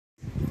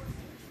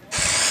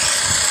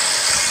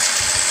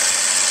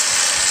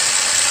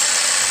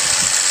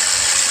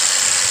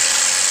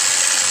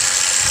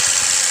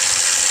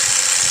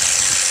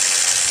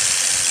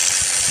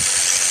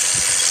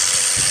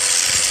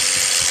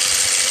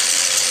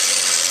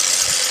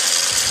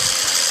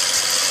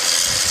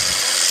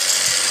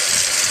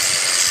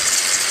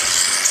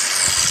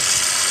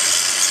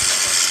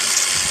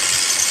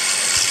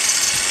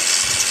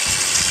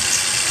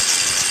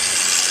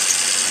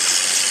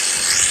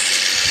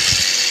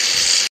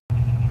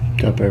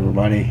What's up,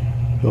 everybody?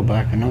 Go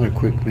back another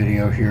quick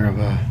video here of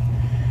a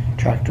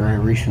tractor I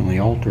recently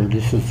altered.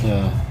 This is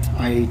a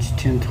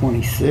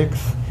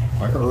IH1026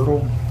 by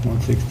Ertl,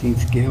 1/16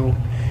 scale,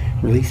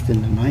 released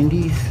in the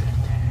 90s.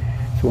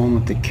 It's the one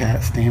with the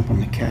cat stamp on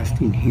the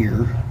casting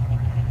here.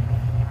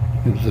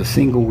 It was a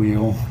single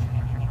wheel,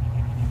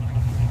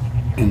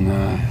 and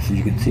as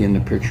you can see in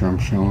the picture I'm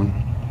showing,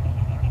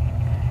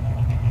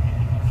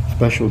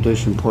 special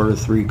edition part of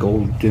 3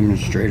 gold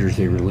demonstrators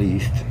they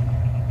released.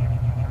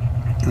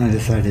 I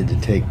decided to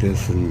take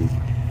this and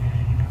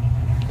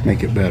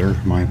make it better,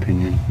 in my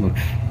opinion.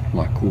 Looks a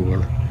lot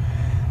cooler.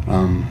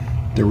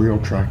 The real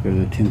tractor,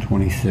 the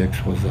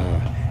 1026, was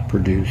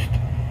produced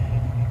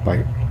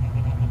by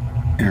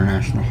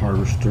International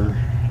Harvester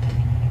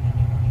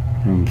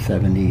from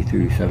 70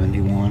 through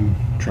 71.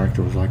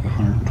 Tractor was like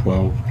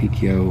 112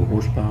 PTO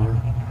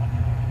horsepower.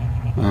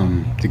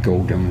 The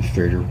gold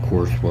demonstrator, of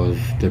course, was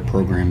the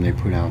program they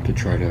put out to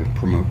try to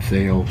promote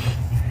sales.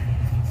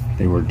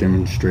 They were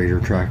demonstrator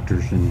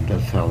tractors, and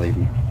that's how they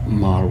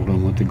modeled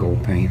them with the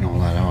gold paint and all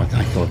that.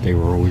 I thought they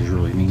were always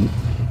really neat.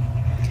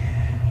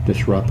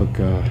 This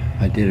replica,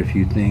 I did a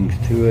few things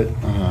to it.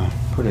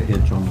 Put a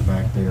hitch on the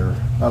back there.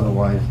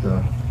 Otherwise,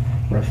 the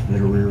rest of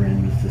the rear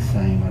end is the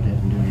same. I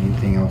didn't do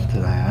anything else to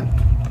that.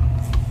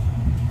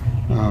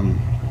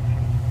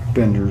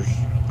 Fenders,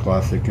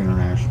 classic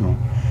International.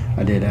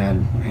 I did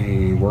add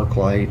a work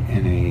light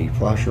and a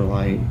flasher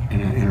light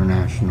and an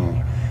International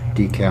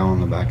decal on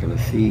the back of the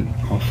seat.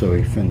 Also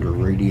a Fender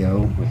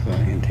radio with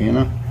an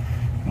antenna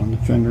on the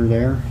fender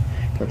there.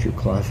 Got your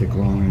classic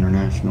long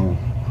International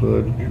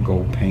hood, your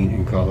gold paint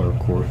and color, of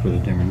course, for the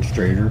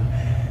demonstrator.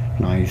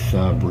 Nice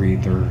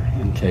breather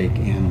intake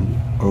and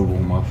oval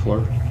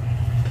muffler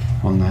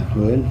on that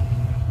hood.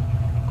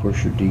 Of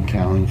course, your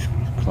decaling,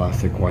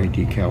 classic white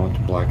decal with the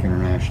black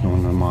International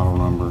and the model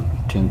number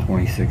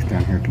 1026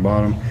 down here at the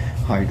bottom.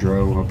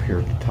 Hydro up here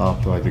at the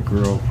top by the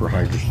grill for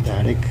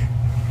hydrostatic.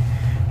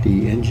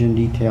 The engine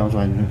details,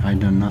 I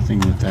done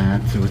nothing with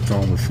that, so it's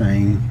all the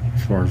same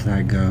as far as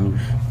that goes.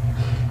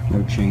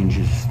 No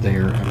changes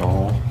there at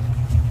all.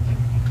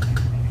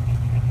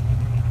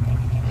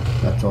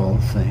 That's all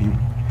the same.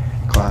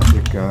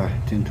 Classic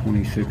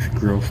 1026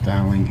 grill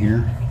styling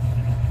here.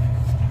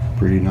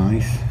 Pretty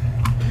nice.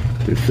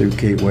 The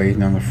suitcase weight,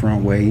 now the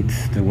front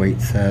weights, the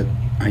weight set,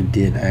 I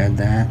did add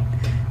that.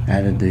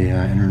 Added the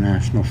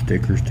International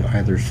stickers to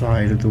either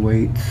side of the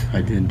weights.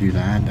 I did do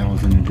that. That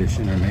was an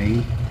addition I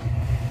made.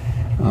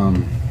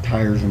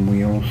 Tires and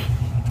wheels.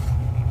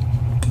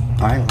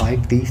 I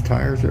like these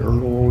tires that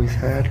Ertl always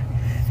had.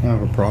 I don't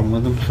have a problem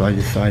with them, so I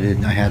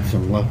decided, I had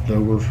some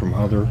leftovers from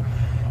other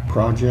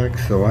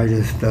projects, so I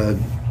just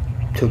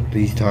took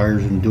these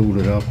tires and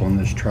dualed it up on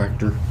this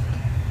tractor.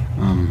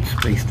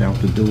 Spaced out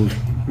the duals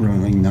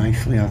really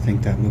nicely. I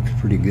think that looks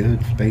pretty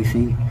good,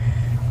 spacing.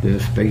 The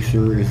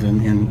spacer is a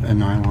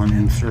nylon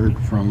insert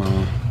from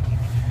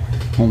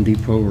Home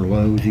Depot or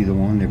Lowe's, either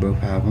one, they both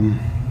have them.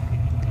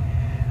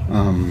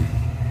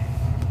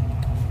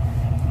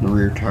 The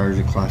rear tire is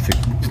a classic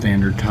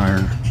standard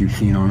tire that you've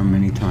seen on them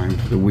many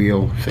times. The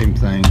wheel, same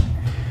thing.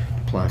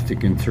 The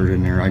plastic insert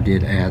in there. I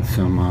did add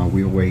some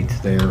wheel weights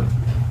there.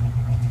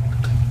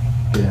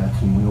 Did add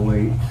some wheel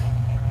weights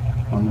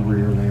on the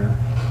rear there.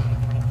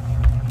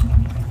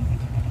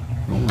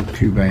 Don't look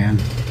too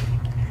bad.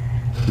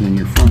 And then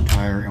your front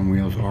tire and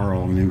wheels are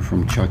all new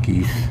from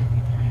Chucky's.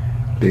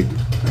 Big,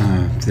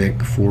 thick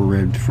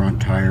 4-ribbed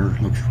front tire.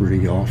 Looks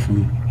pretty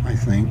awesome, I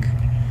think.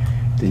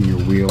 Then your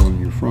wheel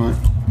in your front.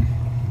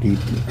 Deep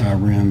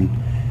rim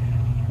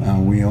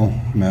wheel,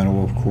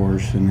 metal, of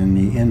course, and then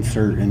the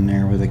insert in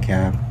there with a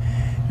cap,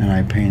 and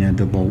I painted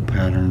the bolt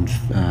patterns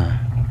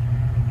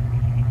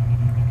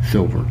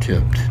silver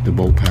tipped, the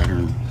bolt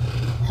pattern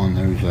on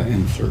those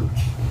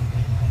inserts.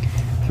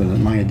 So that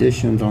my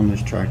additions on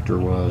this tractor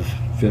was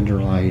fender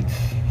lights,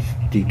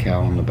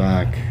 decal on the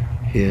back,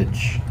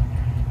 hitch,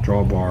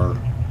 drawbar,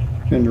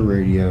 fender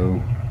radio,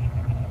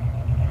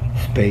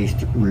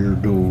 spaced rear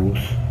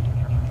duals,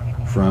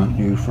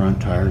 new front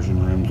tires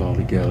and rims all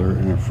together,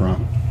 and a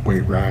front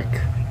weight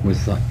rack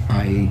with the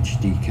IH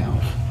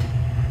decals.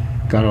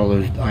 Got all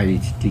those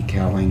IH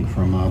decaling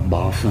from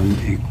Boston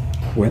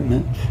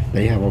Equipment.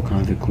 They have all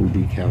kinds of cool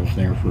decals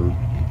there for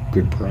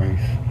good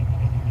price.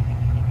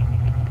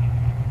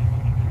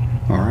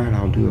 Alright,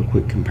 I'll do a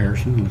quick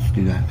comparison. Let's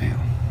do that now.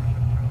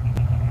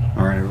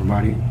 Alright,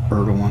 everybody,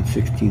 Ertl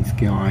 1/16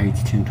 scale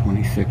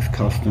IH1026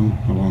 custom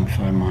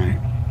alongside my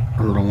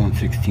Ertl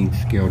 1/16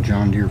 scale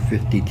John Deere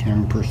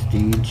 5010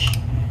 Prestige,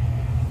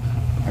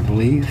 I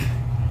believe.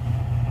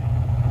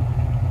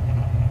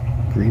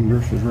 Green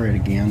versus red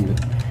again,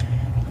 but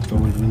it's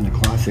always been the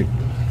classic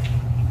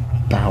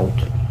bout.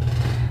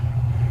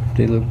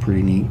 They look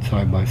pretty neat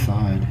side by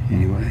side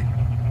anyway.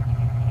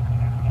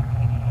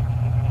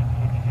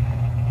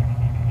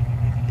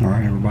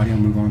 Alright, everybody, I'll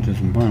move on to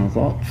some final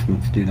thoughts.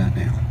 Let's do that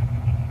now.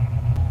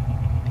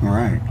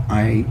 Alright,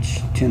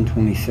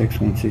 IH1026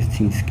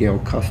 1/16 scale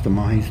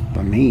customized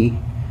by me.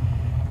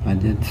 I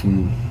did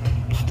some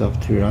stuff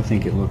to it. I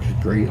think it looks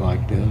great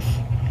like this.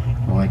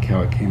 I like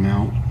how it came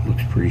out.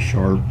 Looks pretty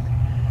sharp.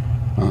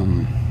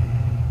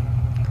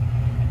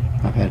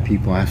 I've had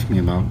people ask me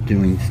about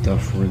doing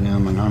stuff for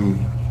them, and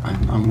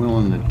I'm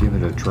willing to give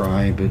it a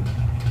try, but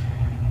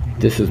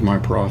this is my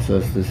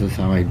process. This is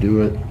how I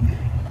do it.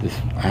 This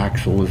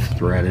axle is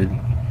threaded.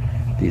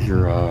 These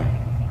are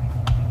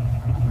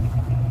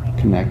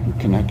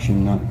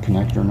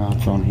connector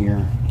nuts on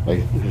here.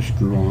 They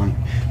screw on.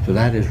 So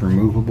that is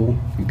removable.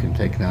 You can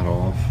take that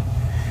off.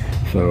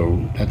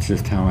 So that's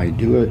just how I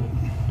do it.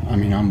 I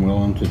mean, I'm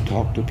willing to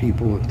talk to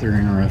people if they're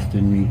interested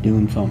in me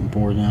doing something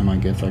for them. I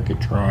guess I could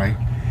try,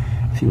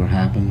 see what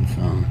happens.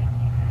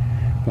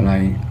 But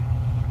I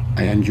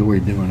enjoy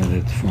doing it.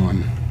 It's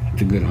fun.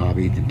 It's a good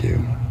hobby to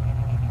do.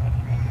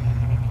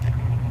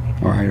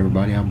 Alright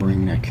everybody, I'll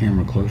bring that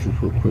camera closer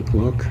for a quick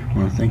look. I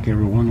want to thank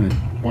everyone that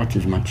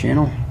watches my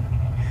channel.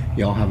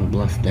 Y'all have a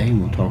blessed day,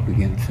 and we'll talk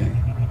again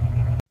soon.